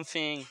when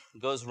something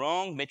goes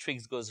wrong,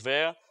 metrics goes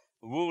there,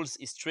 rules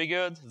is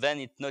triggered, then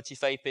it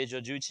notifies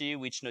PagerDuty,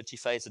 which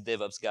notifies the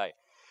DevOps guy.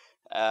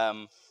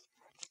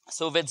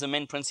 So that's the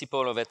main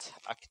principle of that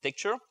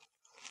architecture.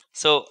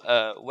 So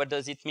what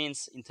does it mean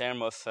in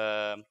terms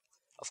of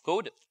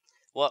code?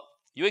 Well,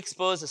 you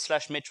expose a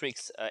slash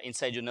metrics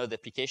inside your Node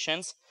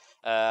applications.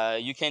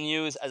 You can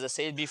use, as I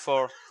said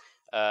before,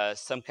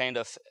 some kind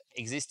of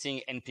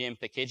existing NPM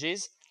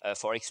packages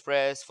for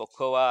Express, for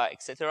Koa,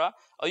 etc.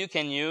 Or you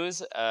can use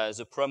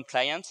the Prom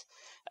client,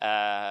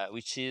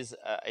 which is,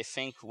 I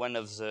think, one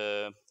of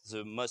the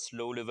most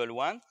low-level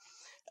one.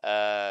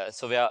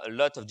 So there are a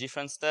lot of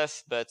different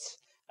stuff, but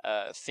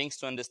things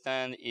to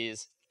understand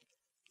is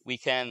we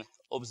can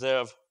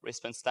observe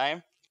response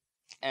time,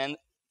 and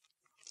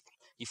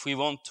if we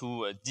want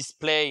to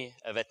display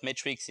that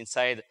metrics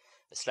inside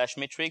a slash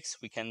metrics,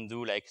 we can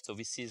do like, so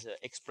this is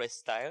Express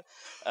style.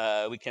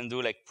 We can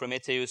do like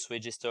Prometheus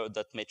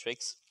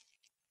register.metrics,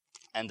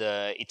 and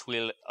it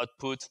will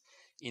output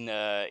in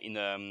a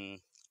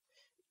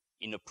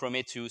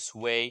Prometheus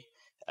way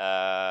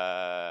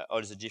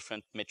all the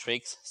different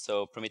metrics.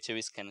 So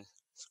Prometheus can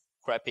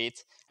scrap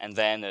it and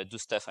then do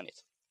stuff on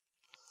it.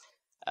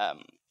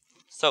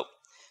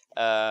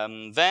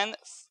 Then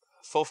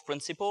fourth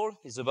principle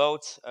is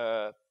about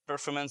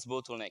performance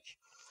bottleneck.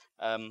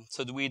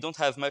 So we don't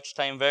have much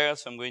time there,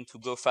 so I'm going to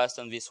go fast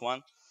on this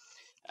one.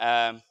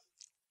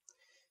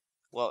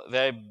 Well,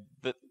 there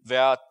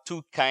are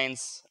two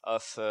kinds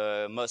of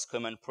most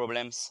common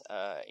problems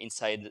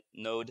inside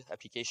Node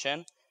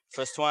application.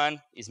 First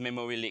one is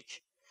memory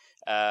leak.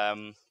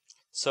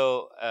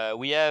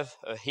 We have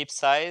a heap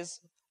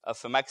size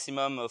of a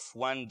maximum of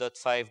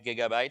 1.5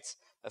 gigabytes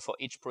for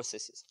each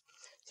processes.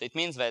 So it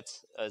means that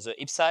the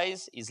heap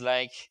size is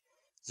like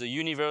the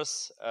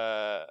universe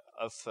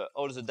of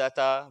all the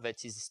data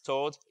that is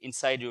stored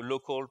inside your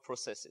local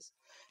processes.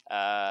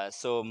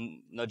 So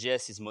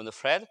Node.js is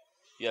monothread.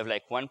 You have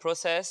like one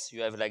process,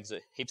 you have like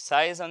the heap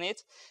size on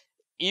it.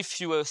 If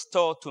you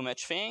store too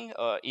much thing,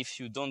 or if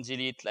you don't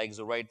delete like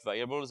the right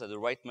variables at the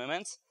right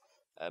moments,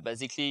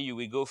 basically you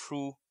will go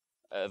through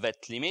that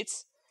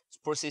limits,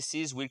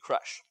 processes will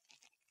crash.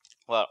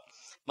 Well,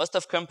 most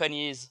of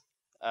companies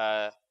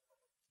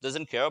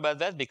doesn't care about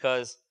that,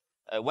 because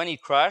when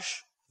it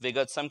crash, they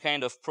got some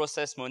kind of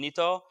process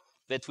monitor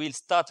that will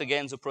start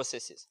again the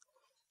processes.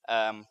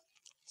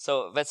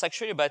 So that's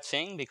actually a bad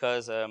thing,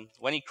 because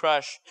when it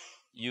crash,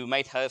 you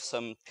might have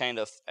some kind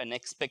of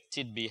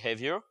unexpected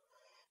behavior.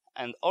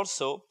 And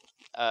also,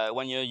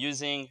 when you're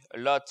using a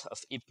lot of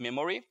heap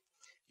memory,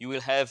 you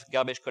will have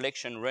garbage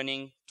collection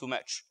running too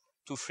much,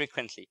 too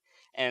frequently.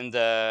 And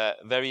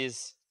there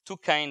is two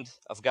kinds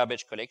of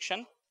garbage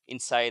collection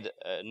inside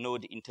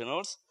Node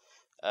internals.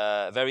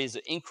 There is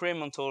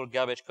incremental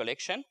garbage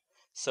collection.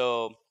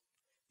 So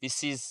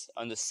this is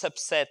on the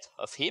subset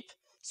of heap.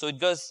 So it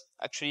goes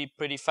actually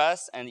pretty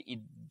fast, and it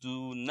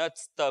do not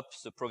stop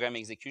the program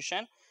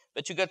execution,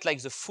 but you got like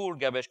the full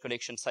garbage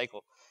collection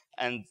cycle.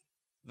 And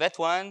that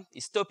one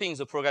is stopping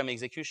the program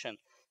execution.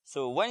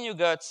 So when you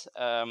got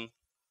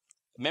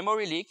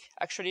memory leak,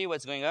 actually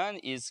what's going on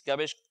is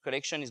garbage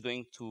collection is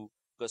going to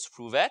go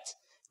through that,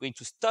 going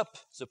to stop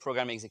the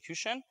program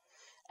execution.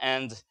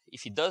 And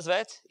if it does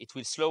that, it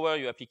will slower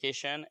your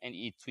application and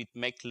it will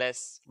make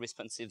less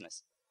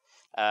responsiveness.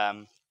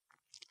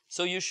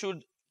 So you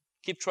should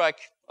keep track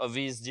of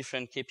these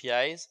different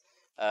KPIs,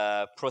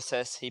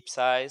 process heap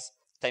size,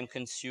 time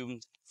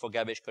consumed for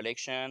garbage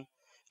collection,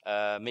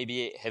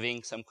 maybe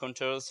having some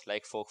counters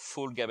like for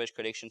full garbage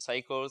collection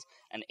cycles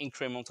and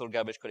incremental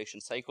garbage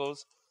collection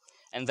cycles.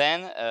 And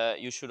then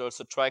you should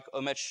also track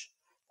how much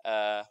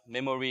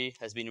memory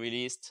has been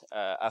released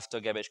after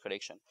garbage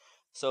collection.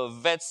 So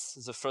that's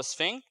the first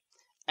thing.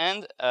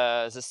 And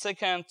the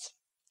second,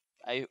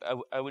 I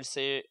will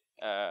say,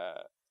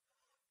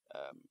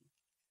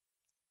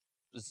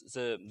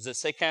 the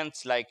second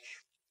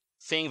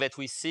thing that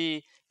we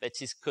see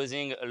that is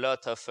causing a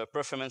lot of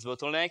performance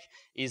bottleneck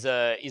is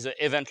a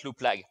event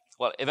loop lag.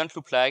 Well, event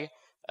loop lag,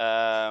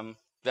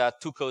 there are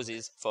two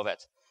causes for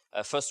that.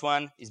 First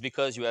one is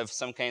because you have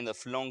some kind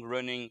of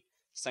long-running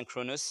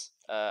synchronous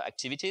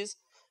activities.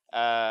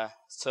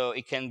 So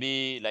it can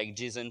be like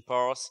JSON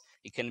parse,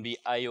 it can be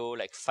I/O,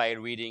 like file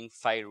reading,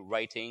 file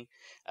writing.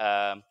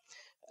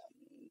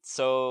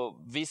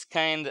 So this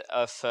kind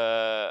of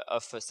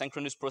a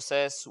synchronous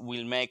process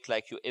will make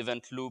like your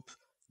event loop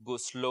go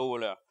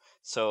slower.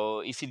 So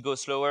if it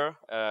goes slower,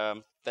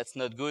 that's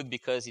not good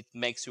because it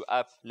makes your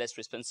app less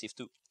responsive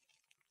too.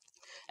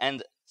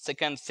 And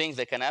second thing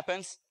that can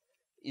happen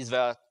is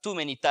there are too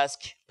many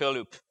tasks per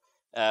loop.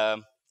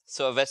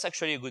 So that's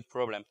actually a good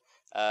problem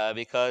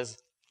because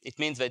it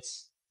means that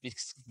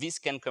this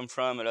can come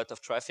from a lot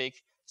of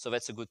traffic. So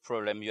that's a good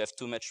problem. You have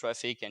too much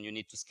traffic and you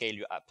need to scale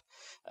your app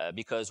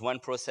because one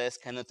process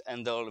cannot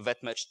handle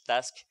that much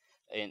task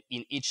in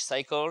each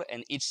cycle,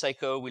 and each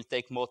cycle will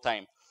take more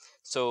time.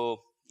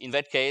 So in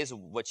that case,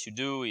 what you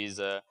do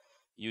is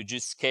you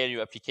just scale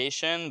your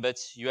application, but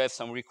you have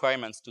some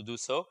requirements to do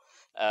so.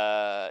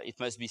 It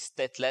must be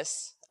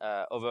stateless.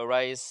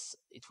 Otherwise,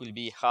 it will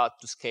be hard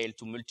to scale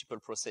to multiple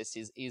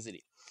processes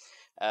easily.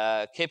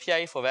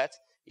 KPI for that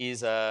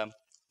is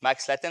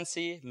max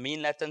latency,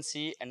 mean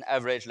latency, and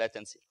average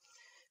latency.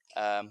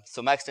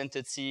 So max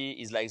latency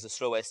is like the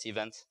slowest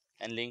event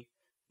handling.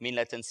 Mean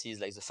latency is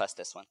like the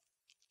fastest one.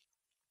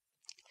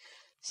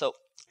 So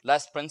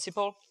last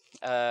principle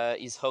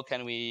is how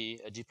can we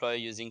deploy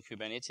using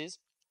Kubernetes?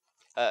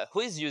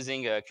 Who is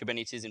using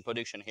Kubernetes in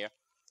production here?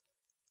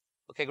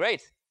 Okay,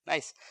 great,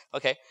 nice.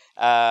 Okay,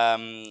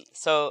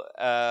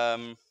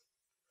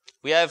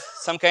 we have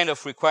some kind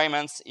of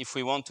requirements if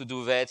we want to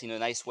do that in a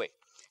nice way.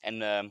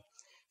 And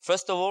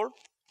first of all,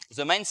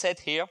 the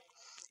mindset here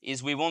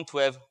is we want to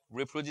have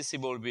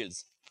reproducible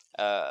builds.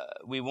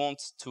 We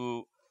want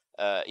to,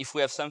 if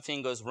we have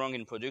something goes wrong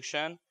in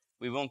production,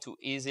 we want to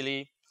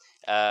easily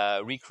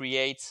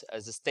recreate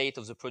the state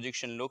of the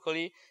production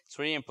locally. It's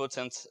really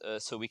important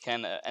so we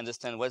can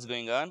understand what's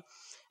going on.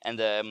 And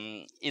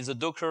if the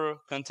Docker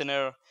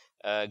container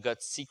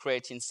got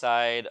secret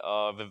inside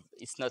or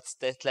it's not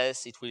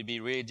stateless, it will be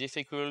really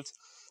difficult,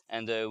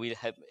 and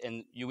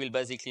you will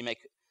basically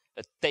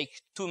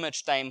take too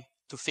much time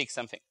to fix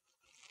something.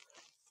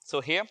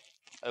 So here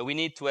we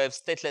need to have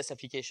stateless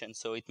application.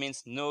 So it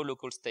means no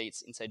local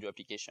states inside your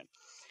application.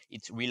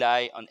 It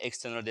rely on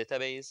external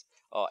database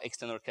or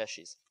external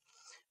caches.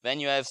 Then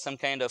you have some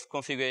kind of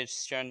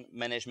configuration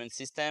management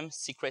system,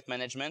 secret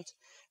management.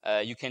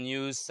 You can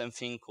use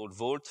something called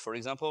Vault, for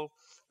example,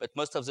 but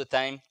most of the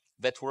time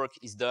that work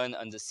is done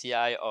on the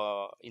CI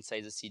or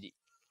inside the CD.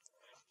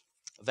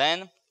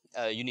 Then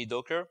you need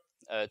Docker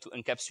to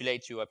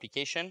encapsulate your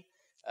application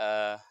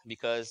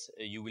because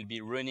you will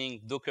be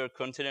running Docker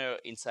container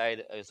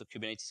inside the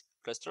Kubernetes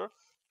cluster.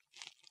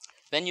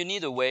 Then you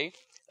need a way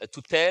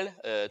to tell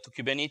to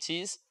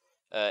Kubernetes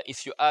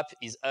if your app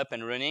is up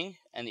and running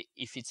and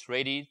if it's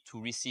ready to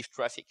receive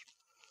traffic.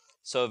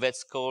 So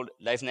that's called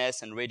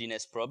liveness and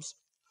readiness probes.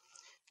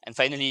 And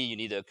finally, you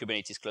need a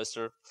Kubernetes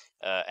cluster.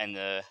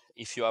 And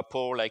if you are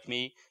poor like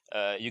me,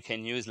 you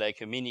can use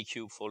like a mini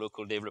kube for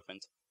local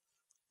development.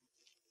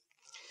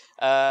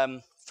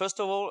 First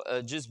of all,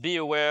 just be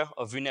aware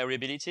of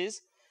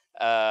vulnerabilities.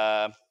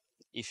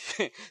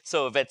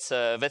 So that's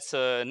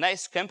a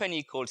nice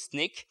company called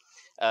Snyk.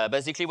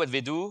 Basically, what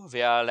they do,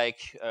 they are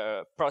like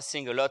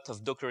parsing a lot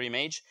of Docker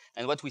image,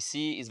 and what we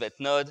see is that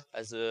Node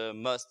has the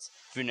most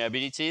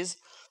vulnerabilities.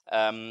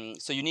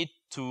 So you need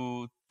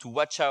to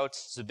watch out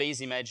the base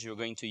image you're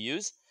going to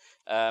use.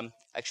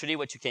 Actually,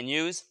 what you can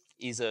use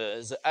is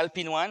the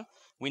Alpine one,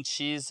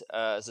 which is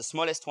the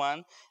smallest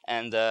one,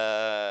 and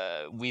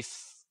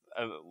with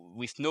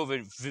no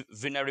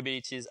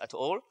vulnerabilities at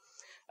all.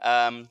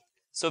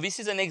 So this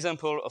is an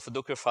example of a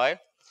Docker file.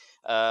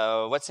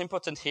 What's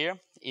important here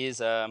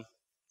is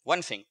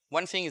one thing.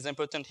 One thing is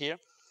important here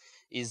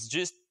is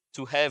just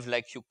to have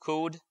like your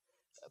code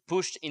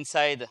pushed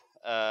inside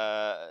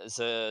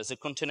the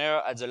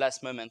container at the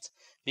last moment,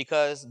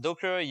 because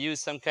Docker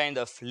use some kind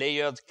of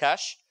layered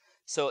cache.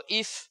 So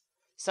if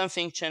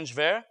something changed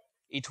there,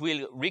 it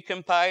will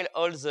recompile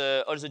all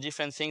the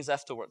different things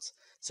afterwards.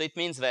 So it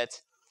means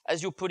that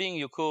as you're putting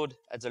your code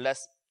at the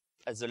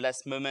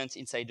last moment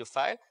inside the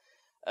file,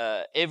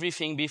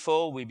 everything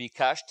before will be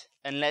cached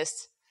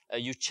unless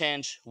you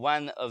change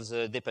one of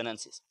the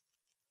dependencies.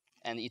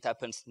 And it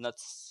happens not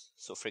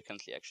so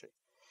frequently, actually.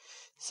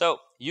 So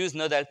use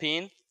Node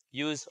Alpine,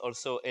 use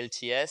also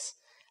LTS.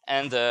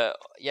 And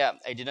yeah,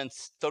 I didn't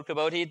talk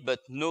about it,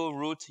 but no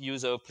root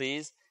user,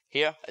 please.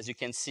 Here, as you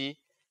can see,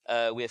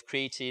 we have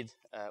created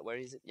where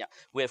is it? Yeah,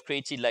 we have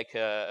created like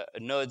a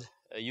node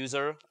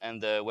user,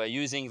 and we're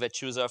using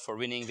that user for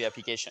running the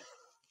application.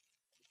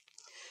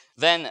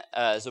 Then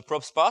the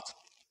props part.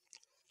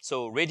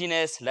 So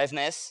readiness,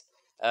 liveness.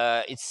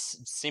 It's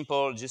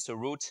simple, just a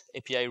root,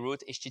 API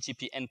root,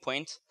 HTTP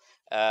endpoint.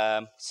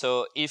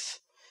 So if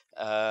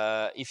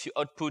you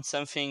output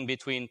something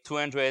between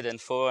 200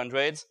 and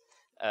 400,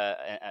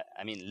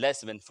 I mean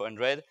less than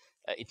 400,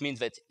 it means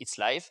that it's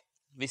live.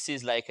 This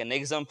is like an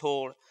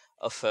example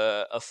of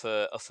a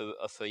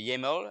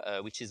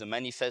YAML, which is a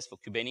manifest for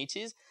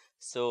Kubernetes.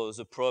 So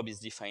the probe is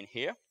defined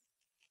here.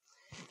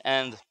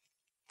 And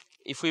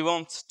if we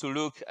want to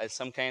look at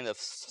some kind of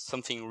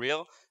something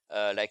real,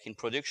 like in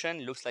production,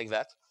 it looks like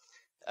that.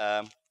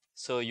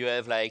 So you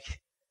have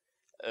like,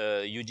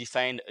 you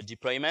define a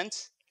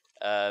deployment.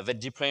 That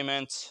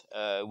deployment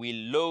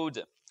will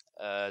load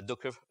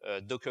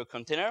Docker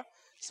container.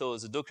 So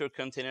the Docker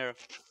container,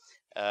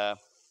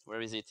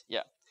 where is it?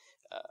 Yeah.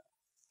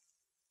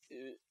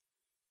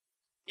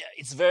 Yeah,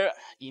 it's their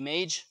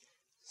image.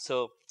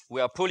 So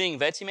we are pulling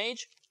that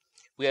image.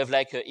 We have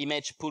like an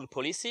image pull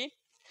policy.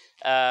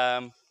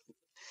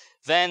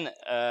 Then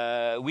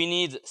we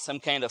need some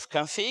kind of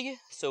config.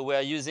 So we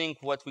are using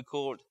what we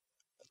call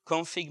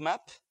config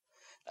map.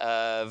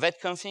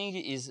 That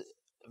config is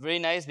very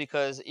nice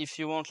because if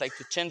you want like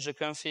to change the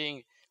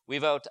config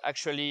without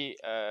actually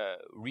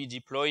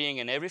redeploying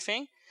and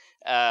everything,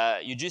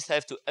 you just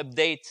have to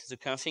update the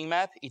config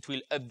map. It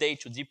will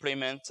update your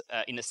deployment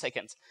in a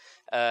second.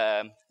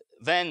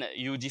 Then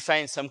you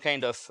define some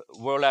kind of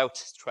rollout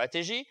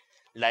strategy,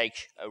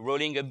 like a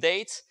rolling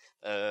update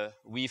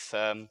with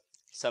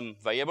some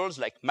variables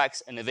like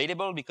max and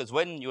available, because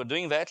when you're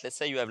doing that, let's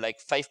say you have like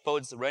 5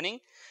 pods running,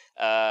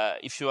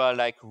 if you are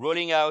like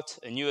rolling out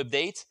a new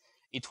update,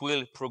 it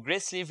will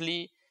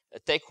progressively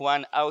take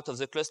one out of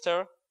the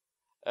cluster,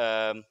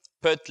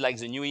 put like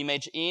the new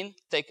image in,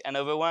 take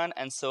another one,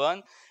 and so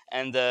on.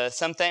 And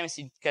sometimes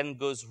it can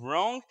go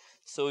wrong.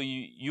 So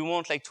you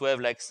want like to have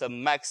like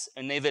some max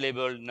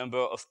unavailable number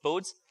of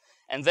pods.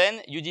 And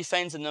then you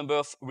define the number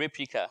of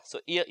replica. So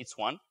here it's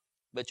 1,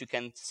 but you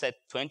can set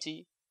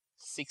 20,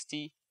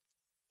 60,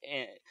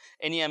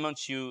 any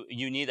amount you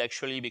need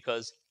actually,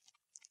 because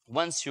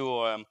once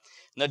your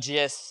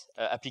Node.js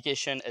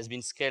application has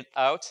been scaled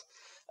out,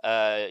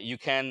 you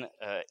can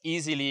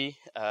easily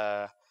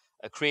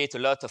create a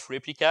lot of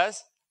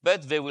replicas,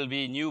 but there will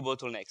be new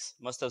bottlenecks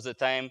most of the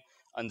time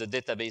on the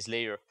database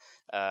layer.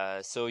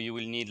 So you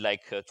will need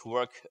like to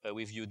work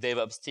with your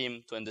DevOps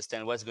team to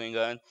understand what's going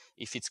on,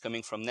 if it's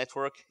coming from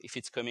network, if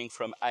it's coming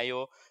from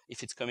I/O,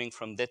 if it's coming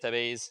from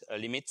database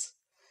limits.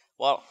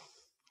 Well,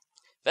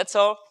 that's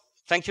all.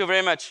 Thank you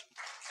very much.